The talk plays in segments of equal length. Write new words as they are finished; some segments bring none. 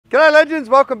G'day legends,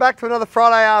 welcome back to another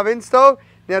Friday ARB install.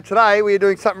 Now today we are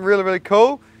doing something really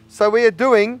cool. So we are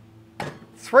doing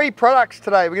 3 products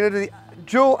today. We're going to do the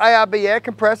Dual ARB air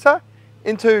compressor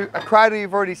into a cradle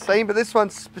you've already seen, but this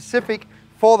one's specific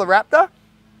for the Raptor,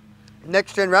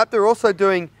 next gen Raptor. We're also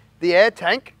doing the air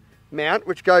tank mount,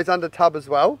 which goes under tub as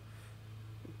well.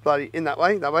 Bloody in that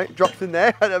way, drops in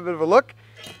there, have a bit of a look.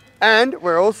 And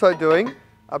we're also doing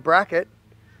a bracket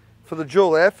for the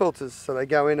dual air filters. So they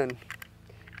go in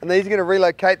and these are going to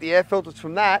relocate the air filters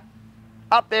from that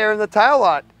up there in the tail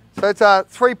light. So it's a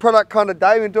 3 product kind of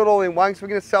day. We're going to do it all in one, so we're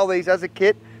going to sell these as a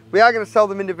kit. We are going to sell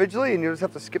them individually and you'll just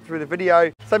have to skip through the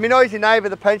video. So my noisy neighbour,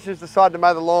 the pensioners, decided to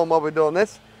mow the lawn while we're doing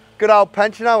this. Good old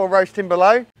pensioner, we'll roast him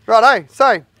below. Righto,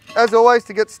 so as always,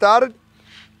 to get started,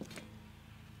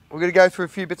 we're going to go through a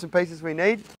few bits and pieces we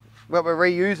need. What we're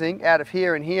reusing out of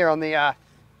here and here on the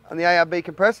ARB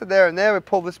compressor, there and there. We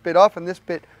pull this bit off and this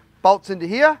bit bolts into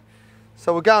here.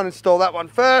 So we'll go and install that one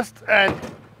first, and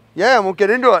yeah, and we'll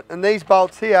get into it. And these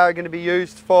bolts here are going to be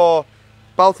used for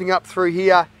bolting up through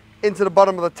here into the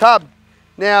bottom of the tub.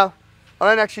 Now, I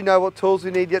don't actually know what tools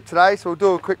we need yet today, so we'll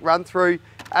do a quick run through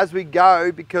as we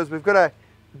go, because we've got to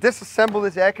disassemble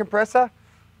this air compressor,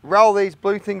 roll these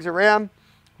blue things around,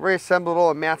 reassemble it all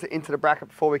and mount it into the bracket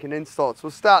before we can install it. So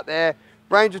we'll start there,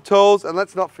 range of tools, and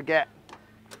let's not forget,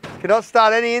 cannot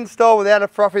start any install without a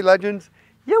frothy legends.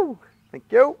 Yo, thank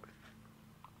you.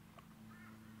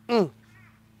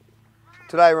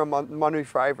 Today we're on my new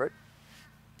favourite.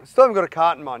 I still haven't got a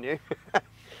carton, mind you.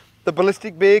 The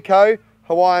Ballistic Beer Co.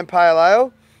 Hawaiian Pale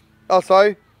Ale.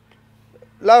 Also,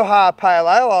 Loha Pale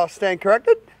Ale, I'll stand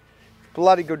corrected.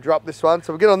 Bloody good drop this one.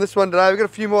 So we'll get on this one today. We've got a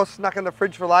few more snuck in the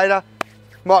fridge for later.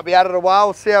 Might be out of a while,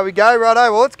 we'll see how we go.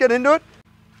 Righto, well let's get into it.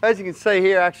 As you can see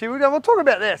here actually, we'll talk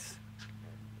about this.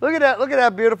 Look at how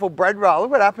beautiful bread roll.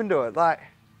 Look what happened to it. Like,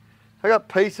 I got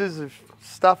pieces of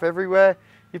stuff everywhere.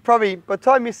 You probably, by the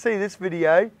time you see this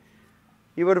video,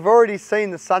 you would have already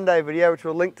seen the Sunday video, which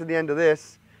we'll link to the end of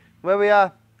this, where we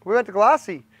went to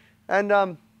Glassy,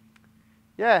 and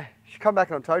yeah, you should come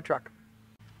back on a tow truck.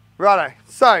 Righto,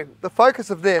 so the focus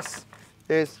of this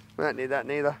is, we don't need that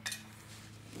neither,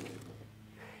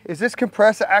 is this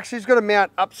compressor actually has got to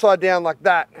mount upside down like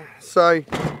that. So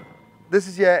this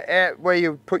is your air, where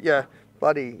you put your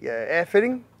bloody air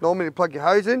fitting, normally you plug your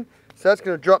hose in, so that's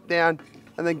going to drop down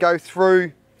and then go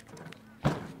through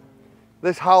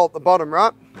this hole at the bottom,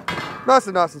 right? Nice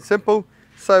and simple.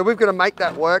 So we've got to make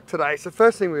that work today. So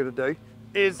first thing we're going to do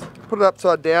is put it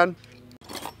upside down.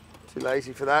 Too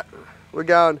lazy for that. We're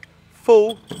going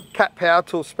full cat power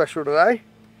tool special today.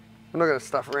 I'm not going to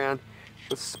stuff around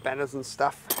with spanners and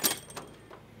stuff.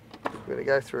 We're going to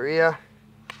go through here.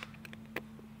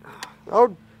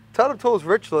 Old Total Tools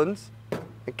Richlands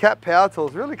and cat power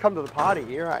tools really come to the party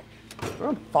here, right? We're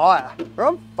on fire. We're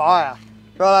on fire.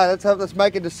 Right, let's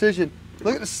make a decision.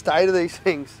 Look at the state of these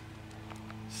things.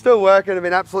 Still working, have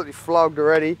been absolutely flogged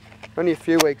already. Only a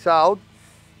few weeks old.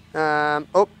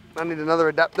 Oh, I need another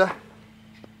adapter.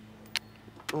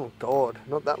 Oh God,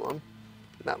 not that one.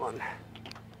 That one.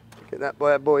 Get that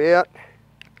bad boy out.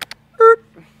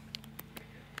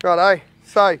 Righto,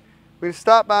 so we're going to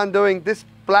start by undoing this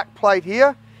black plate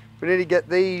here. We need to get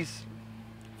these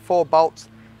 4 bolts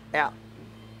out.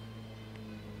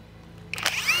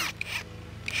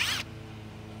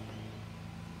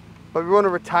 But we want to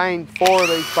retain 4 of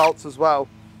these bolts as well,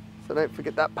 so don't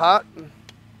forget that part.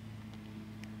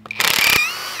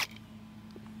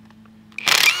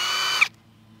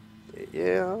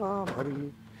 Yeah,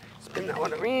 buddy. Spin that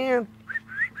one around.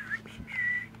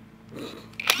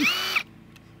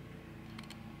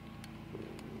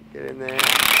 Get in there.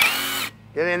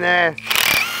 Get in there.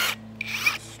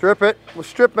 Strip it. We'll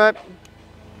strip it.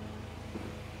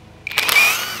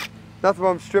 Nothing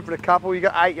wrong with stripping a couple. You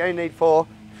got 8, you only need 4.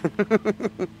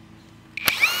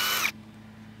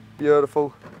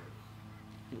 Beautiful.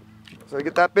 So we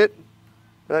get that bit.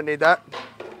 I don't need that.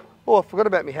 Oh, I forgot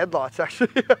about my headlights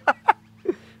actually.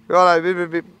 Righto,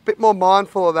 be a bit more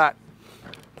mindful of that.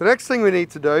 The next thing we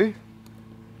need to do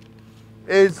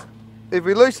is, if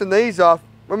we loosen these off,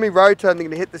 when we rotate, they're going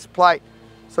to hit this plate.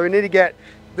 So we need to get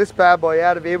this bad boy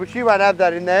out of here, which you won't have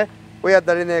that in there. We have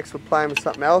that in there because we're playing with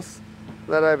something else.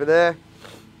 That over there.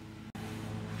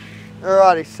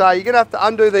 Alrighty, so you're going to have to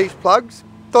undo these plugs.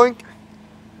 Doink.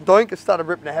 Doink. I started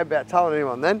ripping a head about telling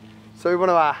anyone then. So we want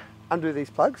to undo these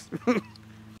plugs.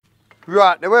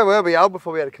 Right, now where were we, Al,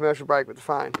 before we had a commercial break with the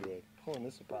phone? Yeah, pulling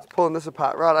this apart. Pulling this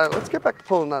apart. Right, let's get back to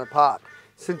pulling that apart.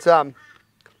 Since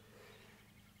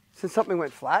something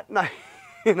went flat. No,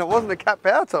 and it wasn't a cat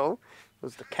power tool. It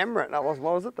was the camera. No, it wasn't.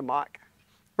 What was it? The mic.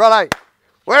 Righto,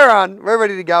 we're on. We're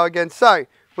ready to go again. So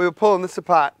we were pulling this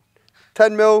apart.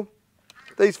 10 mil,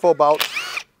 these 4 bolts.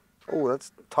 Oh,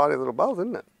 that's a tiny little bolt,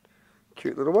 isn't it?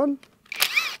 Cute little one.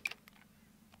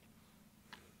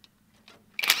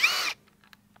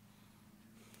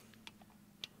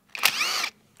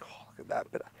 Oh, look at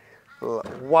that bit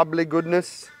of wobbly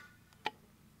goodness.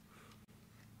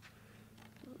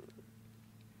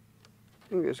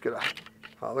 I'm just gonna,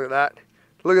 oh, look at that.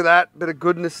 Look at that, bit of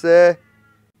goodness there.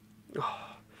 Oh.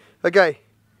 Okay,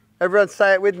 everyone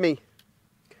say it with me.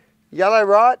 Yellow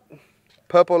right,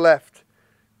 purple left.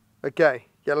 Okay,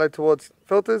 yellow towards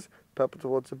filters, purple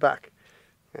towards the back.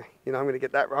 Okay, you know I'm going to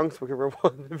get that wrong, so we can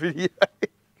rewind the video.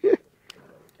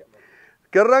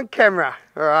 Got it on camera.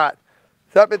 All right,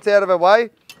 so that bit's out of our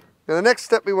way. Now the next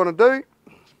step we want to do,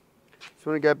 just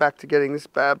want to go back to getting this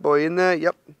bad boy in there.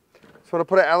 Yep. Just want to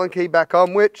put our Allen key back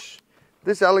on, which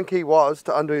this Allen key was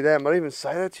to undo them. I didn't even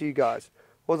say that to you guys.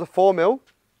 It was a 4 mil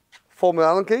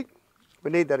Allen key.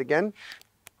 We need that again.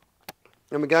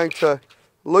 And we're going to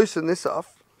loosen this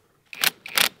off.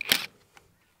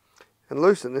 And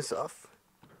loosen this off.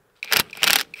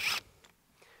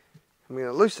 And we're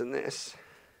going to loosen this.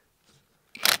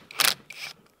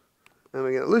 And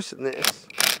we're going to loosen this.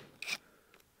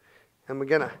 And we're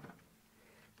going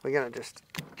to just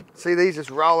see these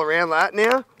just roll around like that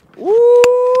now.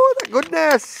 Ooh, the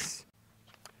goodness.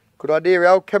 Good idea,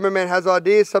 El. Cameraman has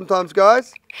ideas sometimes,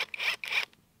 guys.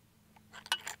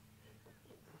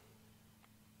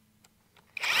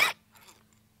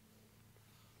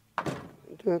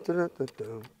 Tell us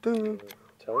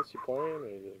your plan, or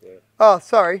you just go? Oh,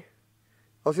 sorry.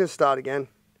 I was going to start again.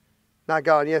 No,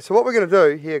 go on. Yeah, so what we're going to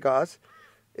do here, guys,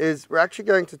 is we're actually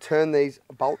going to turn these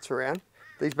bolts around.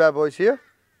 These bad boys here.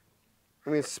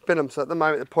 I'm going to spin them, so at the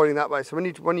moment they're pointing that way. So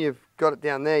when you've got it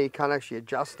down there, you can't actually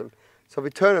adjust them. So if we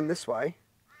turn them this way,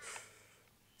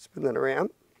 spin that around.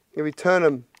 If we turn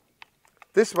them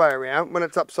this way around, when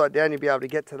it's upside down, you'll be able to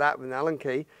get to that with an Allen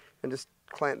key and just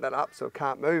clamp that up so it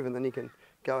can't move, and then you can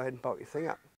go ahead and bolt your thing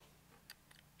up.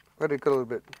 I got a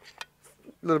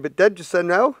little bit dead just then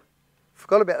now.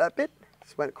 Forgot about that bit.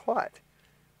 Just went quiet.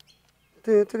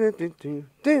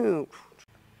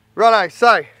 Righto,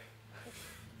 so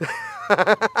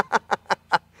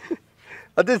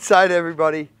I did say to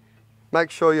everybody,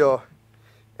 make sure your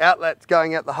outlet's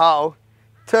going out the hole.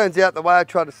 Turns out the way I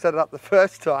tried to set it up the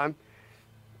first time,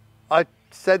 I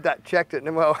said that, checked it,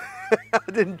 and well, I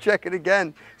didn't check it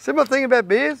again. Similar thing about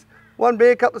beers. One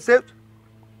beer, couple of sips.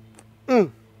 I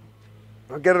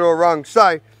get it all wrong.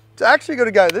 So it's actually got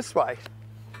to go this way.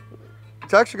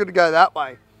 It's actually got to go that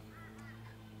way.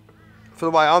 For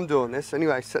the way I'm doing this,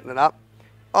 anyway, setting it up.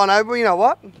 Oh no, but you know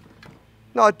what?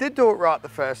 No, I did do it right the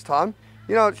first time.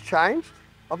 You know what's changed?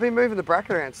 I've been moving the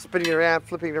bracket around, spinning it around,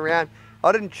 flipping it around.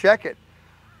 I didn't check it.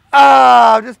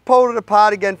 Ah, I just pulled it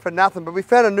apart again for nothing. But we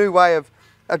found a new way of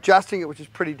adjusting it, which is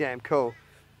pretty damn cool.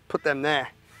 Put them there.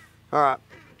 All right.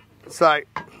 So it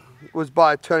was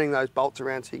by turning those bolts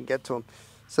around so you can get to them.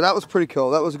 So that was pretty cool.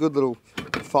 That was a good little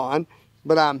find.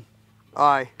 But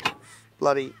I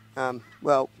bloody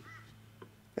well,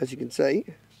 as you can see,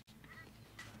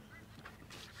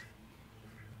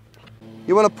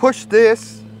 you want to push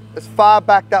this as far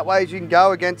back that way as you can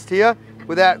go against here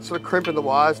without sort of crimping the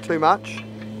wires too much.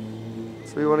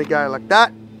 So we want to go like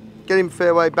that, get him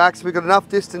fair way back so we've got enough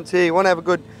distance here. You want to have a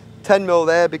good 10 mil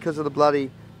there because of the bloody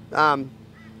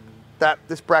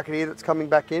this bracket here that's coming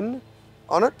back in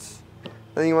on it.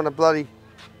 Then you want to bloody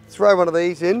throw one of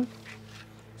these in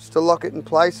just to lock it in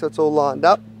place so it's all lined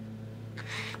up.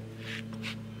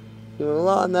 You want to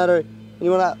line that, and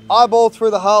you want to eyeball through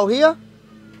the hole here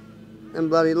and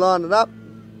bloody line it up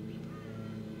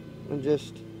and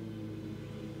just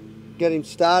get him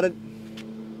started.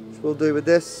 So we'll do with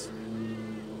this.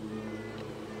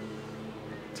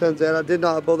 Turns out I didn't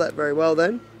eyeball that very well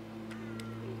then.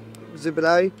 Zip it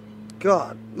A.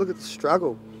 God, look at the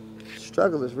struggle. The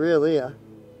struggle is real here.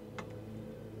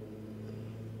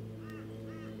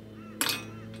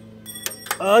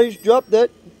 Oh, he's dropped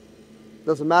it.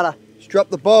 Doesn't matter. He's dropped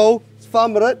the ball. He's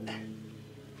fumbled it.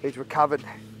 He's recovered.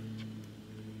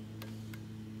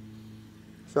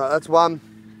 So that's one.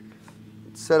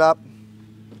 It's set up.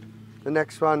 The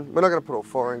next one, we're not going to put all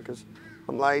 4 in because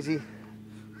I'm lazy.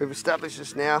 We've established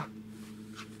this now.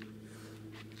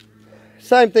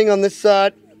 Same thing on this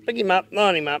side. Pick him up,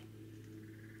 line him up.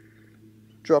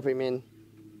 Drop him in.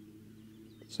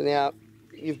 So now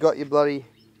you've got your bloody,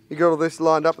 you got all this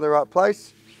lined up in the right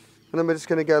place. And then we're just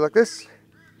going to go like this.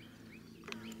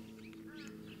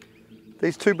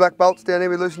 These 2 black bolts down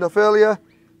here we loosened off earlier.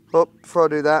 Well, before I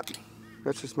do that,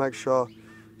 let's just make sure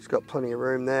it's got plenty of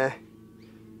room there.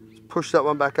 Just push that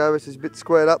one back over so it's a bit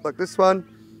squared up like this one.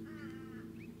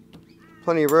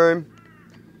 Plenty of room.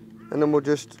 and then we'll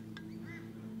just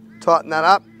tighten that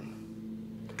up.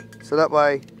 So that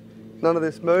way none of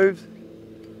this moves.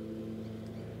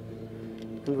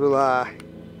 And we'll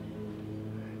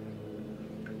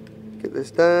get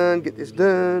this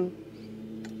done.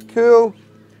 Cool.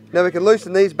 Now we can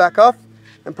loosen these back off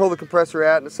and pull the compressor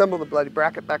out and assemble the bloody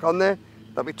bracket back on there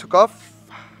that we took off.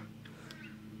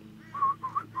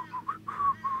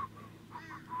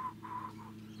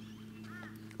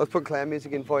 Let's put clown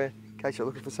music in for you, in case you're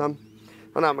looking for some.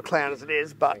 I know I'm a clown as it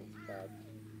is, but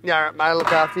yeah, alright mate, I'll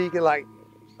look after you. You can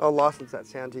I'll license that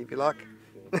sound to you if you like.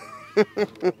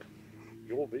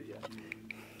 Your video.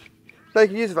 No, you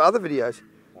can use it for other videos.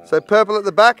 So purple at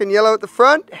the back and yellow at the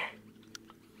front.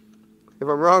 If I'm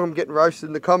wrong, I'm getting roasted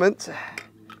in the comments.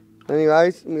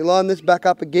 Anyways, we line this back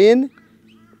up again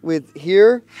with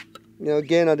here. You know,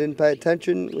 again, I didn't pay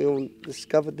attention. We all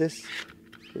discovered this.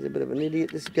 He's a bit of an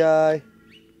idiot, this guy.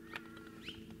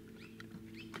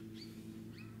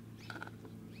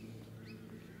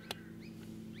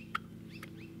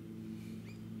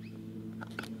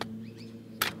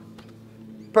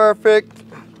 Perfect.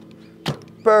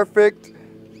 Perfect.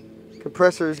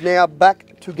 Compressor is now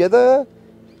back together.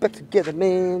 Back together,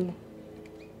 man.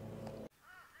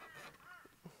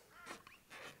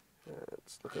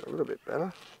 It's looking a little bit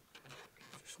better.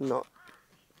 Just not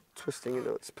twisting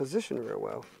into its position real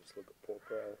well. Just look at pork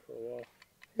roll for a while.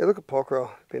 Yeah, look at pork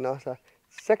roll. Be nicer.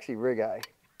 Sexy rig, eh?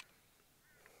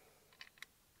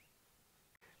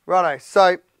 Righto,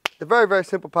 so the very, very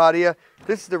simple part here.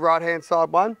 This is the right-hand side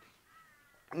one.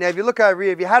 Now, if you look over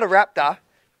here, if you had a Raptor,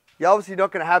 you're obviously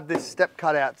not going to have this step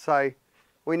cut out. So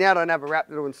we now don't have a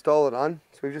Raptor to install it on.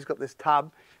 So we've just got this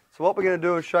tub. So what we're going to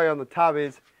do and show you on the tub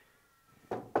is,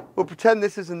 we'll pretend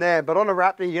this isn't there, but on a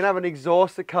Raptor, you're going to have an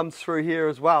exhaust that comes through here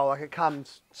as well. Like it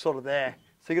comes sort of there.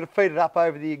 So you're going to feed it up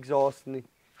over the exhaust. And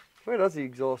where does the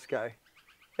exhaust go?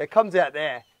 Yeah, it comes out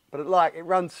there, but it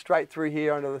runs straight through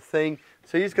here under the thing.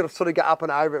 So you just got to sort of get up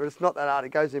and over it, but it's not that hard. It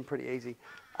goes in pretty easy.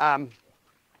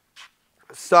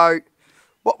 So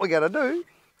what we're going to do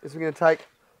is we're going to take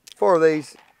 4 of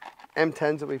these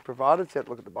M10s that we've provided. So you have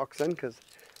to look at the box then because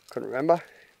I couldn't remember.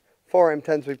 4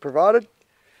 M10s we've provided.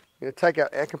 We're going to take our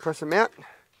air compressor mount.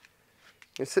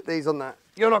 You sit these on the,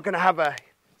 you're not going to have a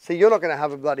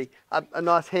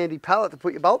nice handy pallet to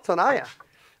put your bolts on, are you?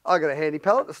 I got a handy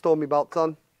pallet to store my bolts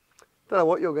on. Don't know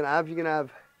what you're going to have. You're going to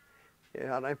have, yeah,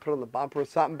 I don't know, put on the bumper or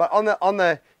something. But on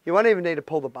the, you won't even need to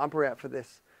pull the bumper out for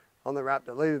this on the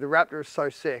Raptor. The Raptor is so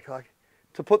sick. Like,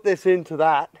 to put this into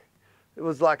that, it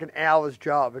was like an hour's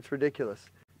job. It's ridiculous.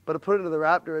 But to put it into the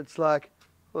Raptor, it's like,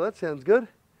 well, that sounds good.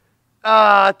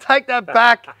 Ah, take that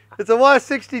back. It's a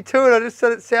Y62 and I just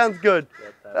said it sounds good.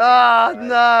 Ah,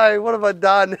 no, what have I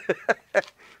done?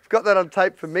 Got that on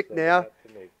tape for Mick now.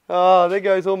 Oh, there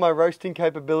goes all my roasting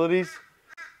capabilities.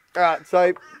 All right,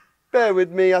 so bear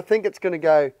with me. I think it's going to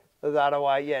go that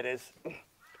way. Yeah, it is.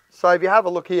 So if you have a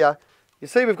look here, you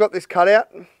see we've got this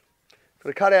cutout. Got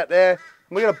a cutout there. And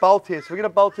we're going to bolt here. So we're going to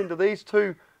bolt into these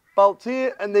 2 bolts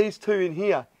here and these 2 in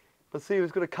here. But see,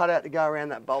 we've got a cutout to go around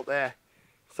that bolt there.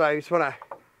 So you just want to,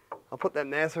 I'll put them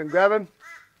there so we can grab them.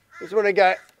 Just want to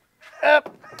go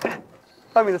up.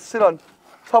 I'm going to sit on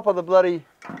top of the bloody,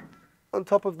 on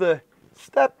top of the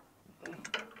step.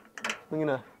 I'm going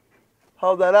to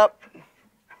hold that up.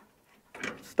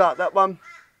 Start that one.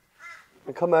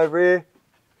 And come over here.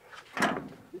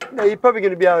 Now you're probably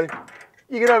going to be able to,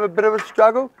 you're going to have a bit of a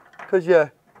struggle because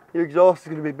your exhaust is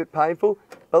going to be a bit painful.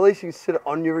 But at least you can sit it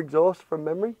on your exhaust from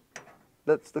memory.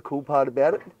 That's the cool part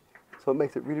about it. So it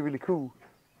makes it really, really cool.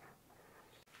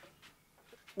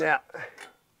 Now,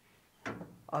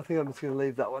 I think I'm just going to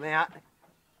leave that one out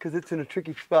because it's in a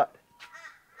tricky spot.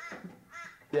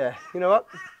 Yeah, you know what?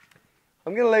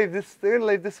 I'm going to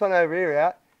leave this one over here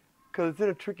out because it's in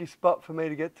a tricky spot for me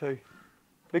to get to.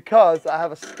 Because I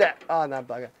have a step. Oh no,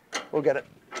 bugger. We'll get it.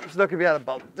 It's not going to be able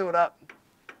to do it up.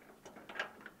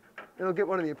 I'll get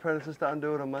one of the apprentices to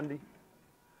undo it on Monday.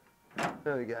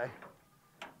 There we go.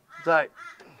 So,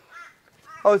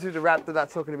 obviously with the Raptor,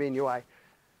 that's not going to be in your way.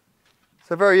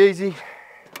 So very easy.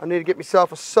 I need to get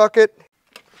myself a socket.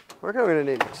 I reckon I'm going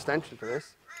to need an extension for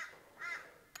this.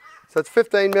 So it's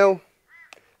 15 mil.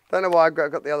 Don't know why I've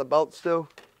got the other bolt still.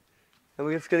 And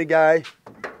we're just going to go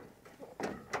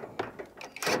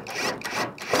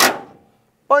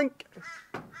boink.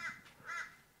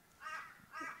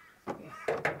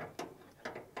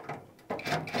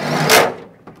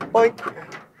 Boink.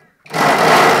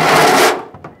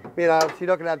 You know, so you're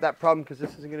not going to have that problem because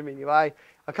this isn't going to be in your way.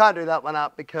 I can't do that one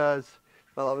up because,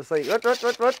 well, obviously,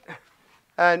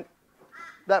 and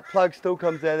that plug still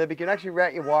comes out there, but you can actually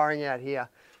route your wiring out here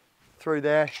through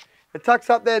there. It tucks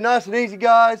up there nice and easy,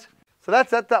 guys. So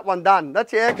that's that one done.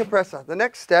 That's your air compressor. The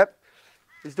next step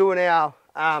is doing our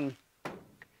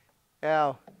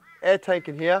air tank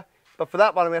in here. But for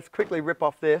that one, I'm going to have to quickly rip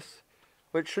off this,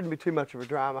 which shouldn't be too much of a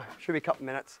drama. Should be a couple of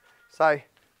minutes. So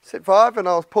sit 5 and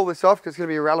I'll pull this off because it's going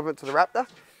to be relevant to the Raptor.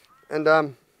 And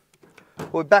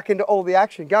we'll be back into all the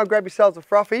action. Go and grab yourselves a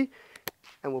frothy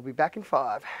and we'll be back in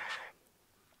 5.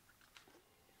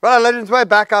 Right, legends, we're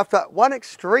back after one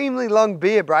extremely long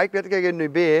beer break. We had to go get a new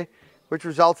beer, which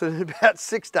resulted in about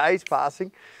 6 days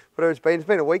passing. Whatever it's been. It's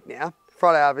been a week now.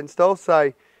 Friday ARB install.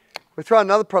 So we're trying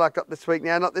another product up this week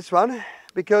now, not this one,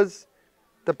 because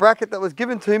the bracket that was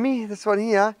given to me, this one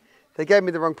here, they gave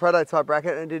me the wrong prototype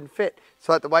bracket and it didn't fit.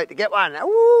 So I had to wait to get one.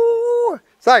 Ooh.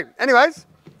 So, anyways,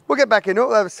 we'll get back into it.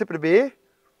 We'll have a sip of the beer.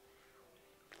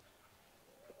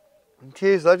 And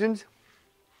cheers, legends.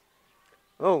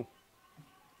 Oh,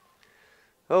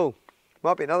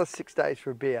 might be another 6 days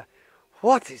for a beer.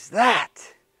 What is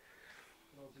that?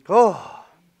 Oh,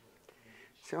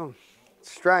 so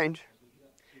strange.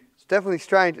 It's definitely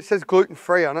strange. It says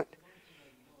gluten-free on it.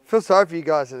 I feel sorry for you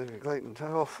guys that have gluten.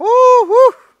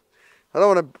 Oh, I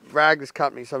don't want to rag this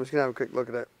company, so I'm just going to have a quick look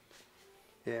at it.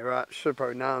 Yeah, right. Should have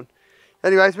probably known.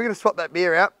 Anyways, we're going to swap that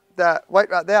beer out. Wait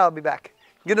right there. I'll be back.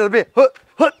 Get another beer.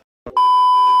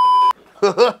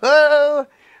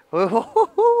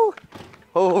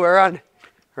 Oh, we're on.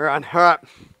 All right.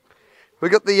 We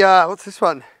got the, what's this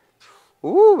one?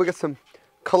 Ooh, we got some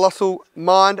Colossal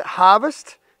Mind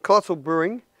Harvest. Colossal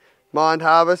Brewing. Mind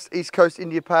Harvest. East Coast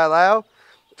India Pale Ale.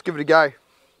 Let's give it a go.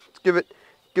 Let's give it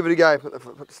a go.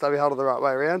 Put the stubby holder the right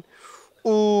way around.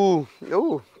 Ooh,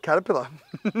 caterpillar.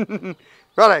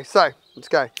 Righto, so, let's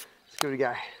go. Let's give it a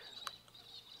go.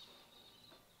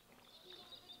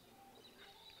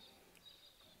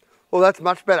 Oh, that's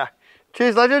much better.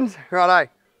 Cheers, legends.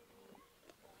 Righto.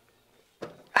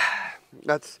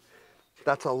 That's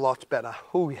a lot better.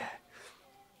 Oh yeah.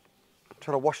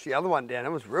 Trying to wash the other one down.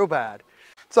 That was real bad.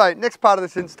 So next part of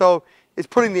this install is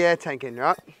putting the air tank in,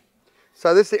 right?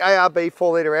 So this is the ARB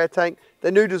 4 litre air tank. The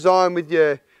new design with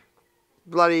your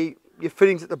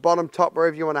fittings at the bottom, top,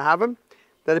 wherever you want to have them.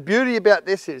 Now the beauty about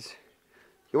this is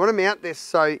you want to mount this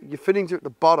so your fittings are at the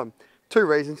bottom. 2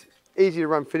 reasons. Easy to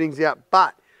run fittings out,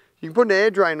 but you can put an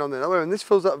air drain on there. When this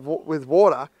fills up with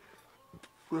water,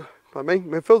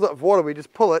 when it fills up with water, we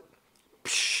just pull it,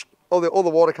 all the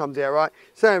water comes out, right?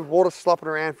 So you don't have water slopping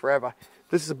around forever.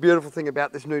 This is a beautiful thing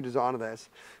about this new design of theirs.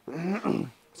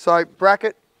 So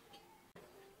bracket.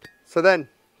 So then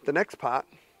the next part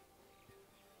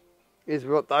is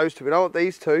we want those two. We don't want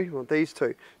these two, we want these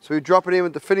two. So we drop it in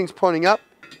with the fittings pointing up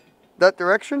that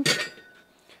direction.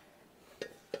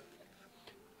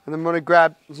 And then we want to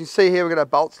grab, as you see here, we've got our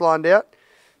bolts lined out.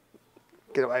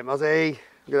 Get away, Mozzie.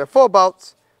 We've got our 4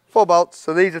 bolts. 4 bolts.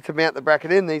 So these are to mount the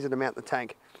bracket in, these are to mount the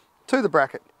tank to the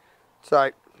bracket.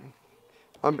 So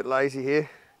I'm a bit lazy here.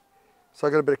 So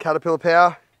I've got a bit of caterpillar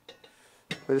power.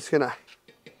 We're just going to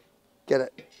get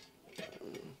it.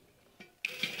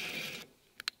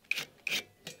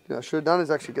 What I should have done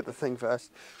is actually get the thing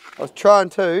first. I was trying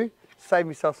to save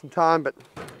myself some time, but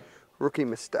rookie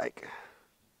mistake.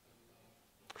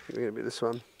 I think we're going to be this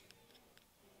one.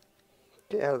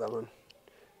 Get out of that one.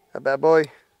 That bad boy.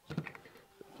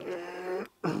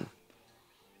 Put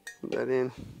that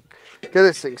in. Get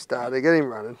this thing started. Get him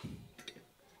running.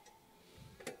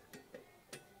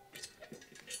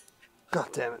 God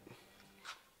damn it.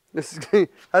 This is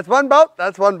that's one bolt.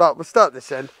 That's one bolt. We'll start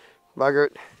this end. Bugger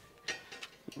it.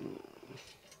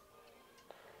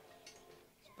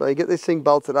 So you get this thing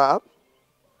bolted up.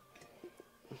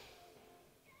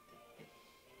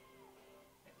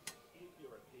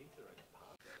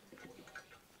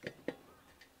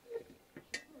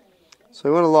 So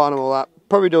we want to line them all up.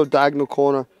 Probably do a diagonal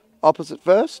corner opposite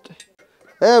first.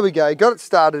 There we go. Got it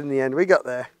started in the end. We got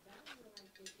there.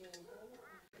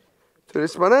 Do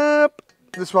this one up.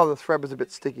 This one, the thread was a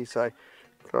bit sticky, so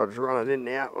I'll just run it in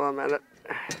now while I'm at it.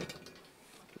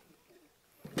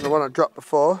 The one I dropped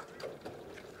before.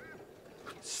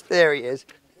 There he is.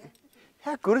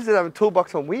 How good is it having a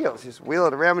toolbox on wheels? Just wheel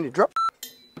it around when you drop.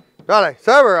 Righto,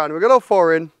 so we're on. We've got all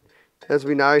 4 in, as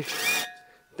we know.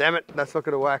 Damn it, that's not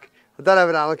going to work. I don't have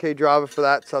an Allen key driver for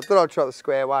that, so I thought I'd try the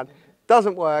square one.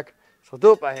 Doesn't work, so I'll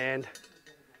do it by hand.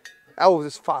 I will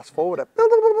just fast forward it.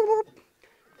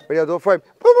 Ready, I'll do it for him.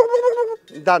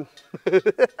 Done.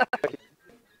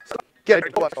 Get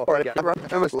it.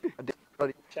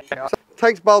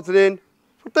 Tank's bolted in.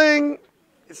 Ding.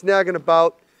 It's now going to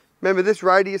bolt. Remember this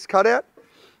radius cutout?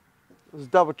 Let's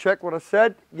double check what I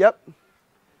said. Yep.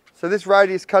 So this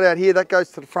radius cutout here, that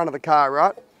goes to the front of the car,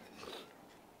 right?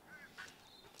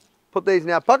 Put these in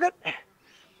our pocket.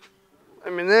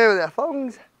 them in there with our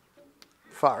thongs.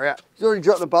 Far out. He's already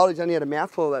dropped the bowl, he's only had a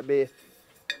mouthful of that beer.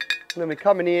 And then we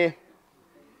come in here,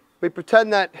 we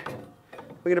pretend that,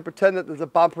 we're going to pretend that there's a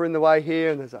bumper in the way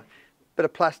here and there's a bit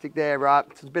of plastic there, right?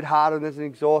 So it's a bit harder and there's an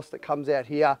exhaust that comes out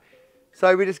here.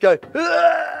 So we just go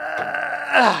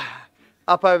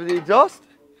up over the exhaust,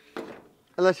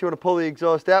 unless you want to pull the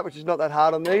exhaust out, which is not that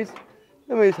hard on these.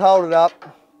 Then we just hold it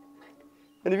up.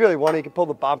 And if you really want, you can pull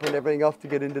the bumper and everything off to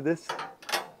get into this.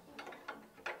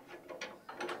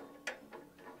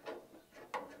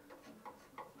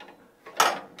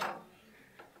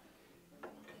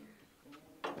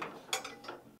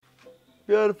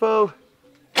 Beautiful.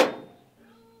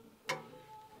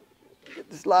 Get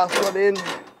this last one in.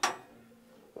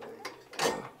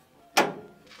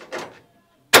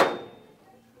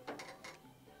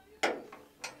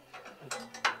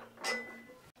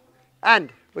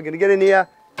 And we're going to get in here,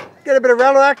 get a bit of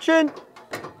rattle action.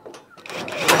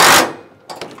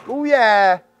 Oh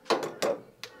yeah.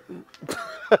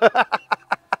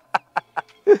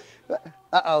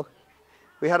 Uh-oh.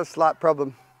 We had a slight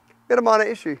problem. We had a minor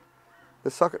issue. The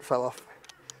socket fell off.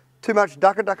 Too much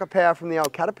ducker power from the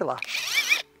old Caterpillar.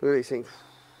 Look at these things.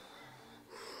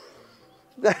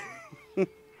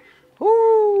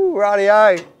 Ooh,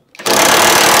 rightio.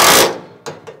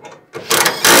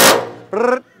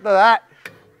 Look at that.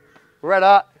 Red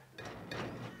hot.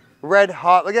 Red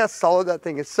hot. Look how solid that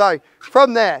thing is. So,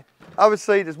 from there,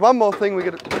 obviously, there's one more thing we're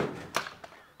going to...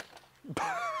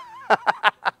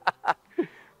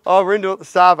 Oh, we're into it, the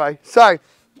Savo. So,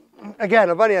 again,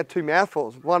 I've only had 2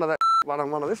 mouthfuls. One of that one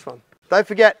and one of this one. Don't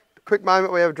forget, quick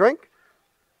moment, we have a drink.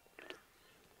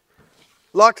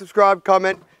 Like, subscribe,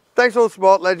 comment. Thanks for all the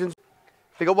support, legends.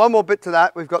 We've got one more bit to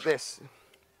that. We've got this.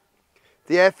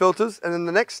 The air filters. And then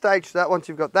the next stage to that, once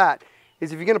you've got that,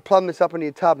 is if you're going to plumb this up into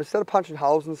your tub, instead of punching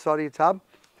holes in the side of your tub,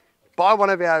 buy one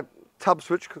of our tub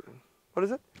switch, what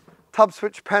is it? Tub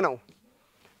switch panel.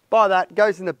 Buy that,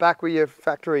 goes in the back where your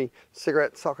factory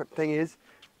cigarette socket thing is.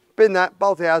 Bin that,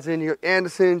 bolt ours in, you've got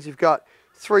Andersons, you've got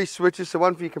 3 switches, so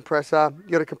one for your compressor,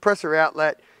 you've got a compressor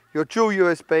outlet, your dual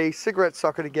USB, cigarette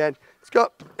socket again. It's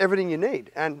got everything you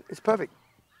need, and it's perfect.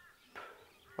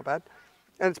 Not bad.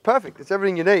 And it's perfect, it's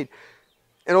everything you need.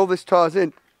 And all this ties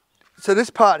in. So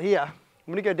this part here,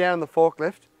 I'm gonna go down the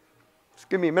forklift. Just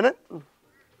give me a minute. I'm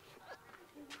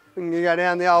gonna go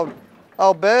down the old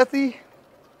berthy.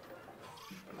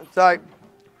 So, I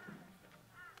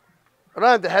don't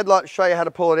have the headlight to show you how to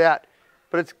pull it out,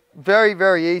 but it's very,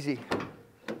 very easy.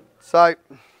 So,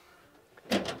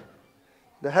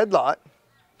 the headlight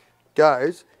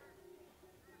goes...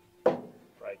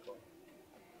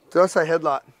 Did I say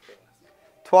headlight?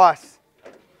 Twice.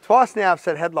 Twice now I've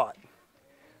said headlight.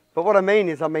 But what I mean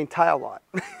is, I mean tail light.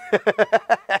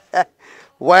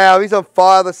 Wow, he's on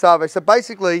fire, the Savo. So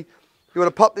basically, you want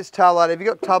to pop this tail light. If you've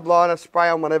got tub liner, spray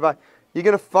on, whatever, you're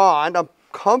going to find, I'm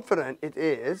confident it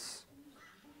is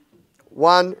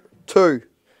 1, 2.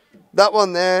 That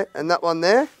one there and that one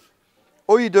there.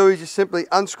 All you do is just simply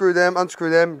unscrew them,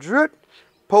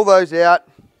 pull those out.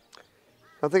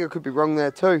 I think I could be wrong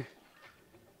there too.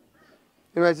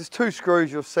 Anyways, there's 2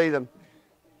 screws, you'll see them.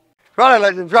 Righto,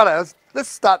 legends, righto, let's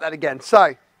start that again. So,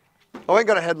 I went and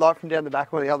got a headlight from down the back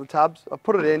of one of the other tubs. I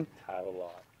put it in.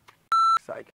 Tail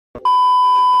light. Sake.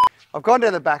 I've gone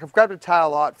down the back, I've grabbed a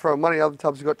tail light from one of the other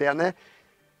tubs we've got down there,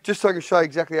 just so I can show you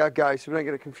exactly how it goes so we don't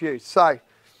get it confused. So,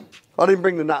 I didn't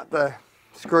bring the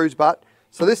screws, but,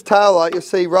 so this tail light you'll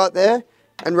see right there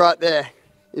and right there.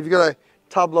 If you've got a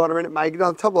tub liner in it, mate,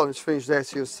 the tub liner's finished there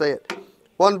so you'll see it.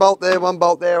 One bolt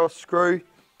there, or screw.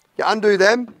 You undo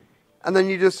them, and then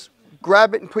you just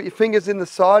grab it and put your fingers in the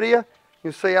side here.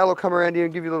 You'll see Al will come around here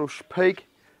and give you a little peek.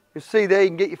 You'll see there, you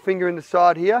can get your finger in the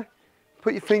side here.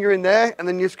 Put your finger in there, and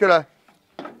then you just gotta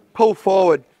pull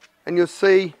forward. And you'll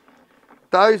see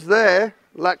those there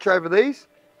latch over these,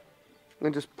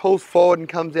 and just pulls forward and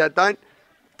comes out.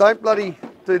 Don't bloody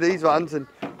do these ones and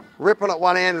rip on it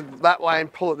one hand and that way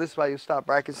and pull it this way. You'll start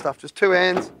breaking stuff. Just two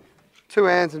hands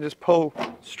and just pull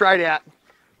straight out.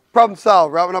 Problem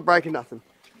solved, right? We're not breaking nothing.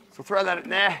 So throw that in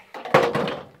there.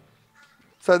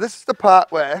 So this is the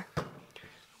part where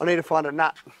I need to find a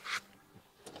nut.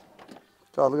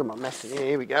 Oh, look at my mess in here.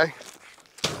 Here we go.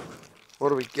 What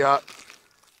do we got?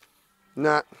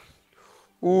 Nut.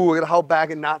 Ooh, I got a whole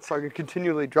bag of nuts so I can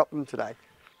continually drop them today.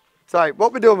 So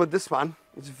what we're doing with this one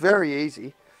is very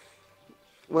easy.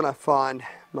 When I find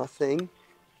my thing,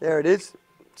 there it is.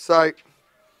 So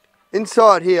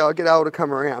inside here, I'll get able to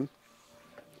come around.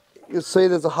 You'll see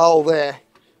there's a hole there.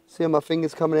 See how my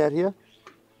finger's coming out here?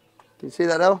 Can you see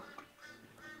that, Al?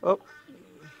 Oh.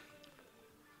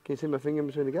 Can you see my finger in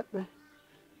between the gap there?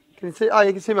 Can you see? Oh,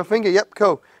 you can see my finger. Yep,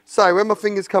 cool. So when my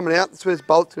finger's coming out, that's where this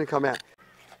bolt's going to come out.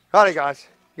 Righty, guys.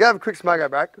 You have a quick smoke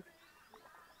break.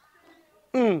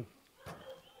 All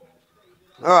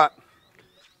right.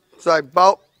 So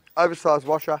bolt, oversized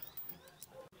washer.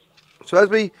 So as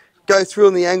we go through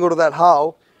in the angle to that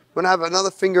hole, we're going to have another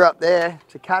finger up there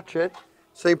to catch it.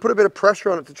 So you put a bit of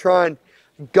pressure on it to try and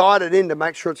guide it in to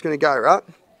make sure it's going to go, right?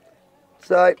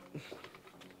 So,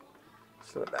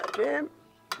 sort of that jam.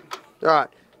 All right.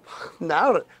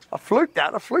 Nailed it. I fluked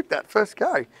that first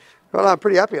go. Right, I'm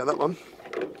pretty happy on that one.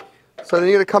 So then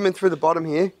you're going to come in through the bottom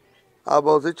here.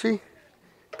 Eyeballs itchy.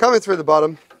 Come in through the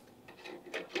bottom.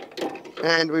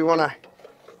 And we want to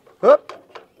hook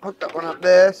that one up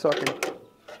there so I can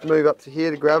move up to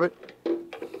here to grab it.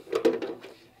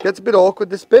 Gets a bit awkward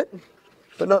this bit,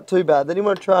 but not too bad. Then you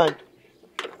want to try and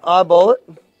eyeball it.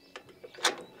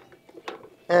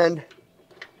 And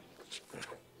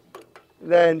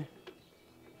then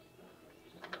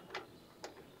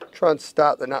try and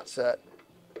start the nutset.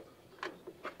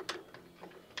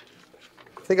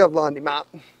 I think I've lined him up.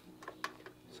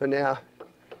 So now,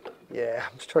 yeah,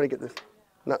 I'm just trying to get this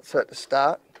nutset to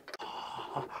start.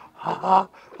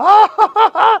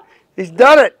 He's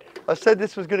done it. I said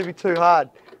this was going to be too hard.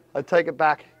 I take it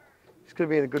back. He's going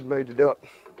to be in a good mood to do it.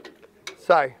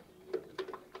 So,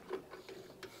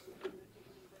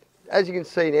 as you can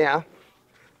see now,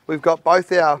 we've got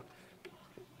both our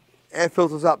air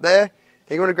filters up there.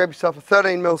 You want to grab yourself a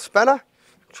 13mm spanner,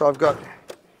 which I've got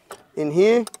in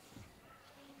here.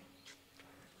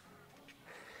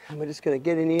 And we're just going to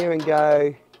get in here and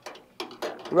go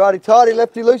righty tighty,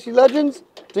 lefty loosey, legends.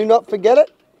 Do not forget it.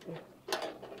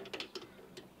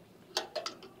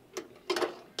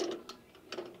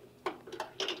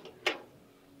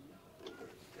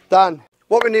 Done.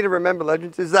 What we need to remember,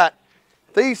 legends, is that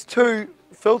these two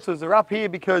filters are up here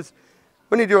because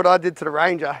when you do what I did to the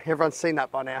Ranger, everyone's seen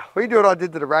that by now. When you do what I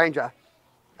did to the Ranger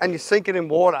and you sink it in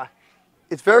water,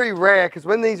 it's very rare because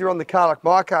when these are on the car, like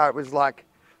my car, it was like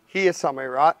here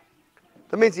somewhere, right?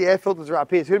 That means the air filters are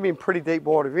up here. It's going to be in pretty deep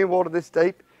water. If you're in water this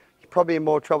deep, you're probably in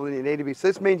more trouble than you need to be. So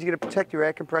this means you're going to protect your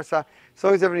air compressor as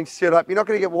long as everything's sealed up. You're not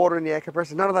going to get water in the air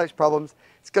compressor, none of those problems.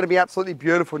 It's going to be absolutely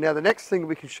beautiful. Now the next thing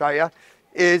we can show you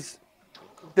is,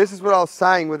 this is what I was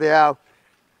saying with our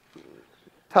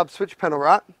tub switch panel,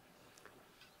 right?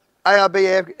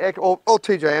 ARB or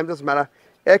TJM, doesn't matter.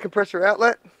 Air compressor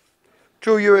outlet,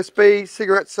 dual USB,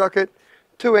 cigarette socket,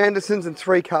 2 Andersons and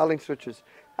 3 Carling switches.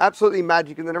 Absolutely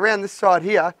magic. And then around this side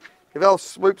here, if L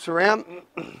swoops around,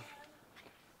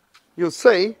 you'll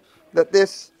see that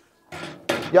this,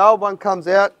 the old one comes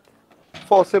out,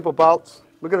 4 simple bolts.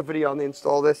 We've got a video on the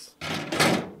install of this.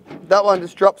 That one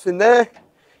just drops in there.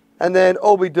 And then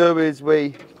all we do is we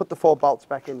put the 4 bolts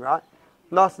back in, right?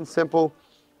 Nice and simple,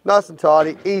 nice and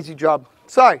tidy, easy job.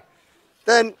 So,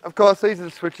 then, of course, these are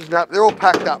the switches now. They're all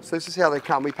packed up, so this is how they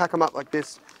come. We pack them up like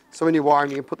this, so when you wire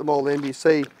them, you can put them all in. You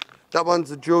see, that one's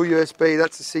a dual USB,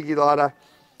 that's a Siggy lighter,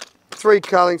 3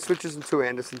 Carling switches and 2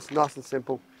 Andersons, nice and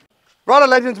simple. Righto,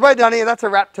 legends, we're done here. That's a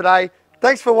wrap today.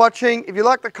 Thanks for watching. If you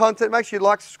like the content, make sure you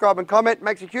like, subscribe, and comment. It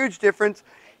makes a huge difference.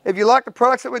 If you like the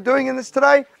products that we're doing in this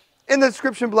today, in the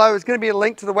description below is going to be a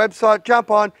link to the website.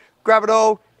 Jump on, grab it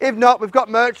all. If not, we've got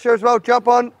merch there as well. Jump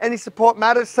on. Any support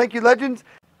matters. Thank you, legends.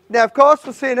 Now, of course,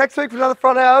 we'll see you next week for another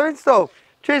front hour install.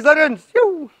 Cheers, legends.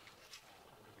 Yoo.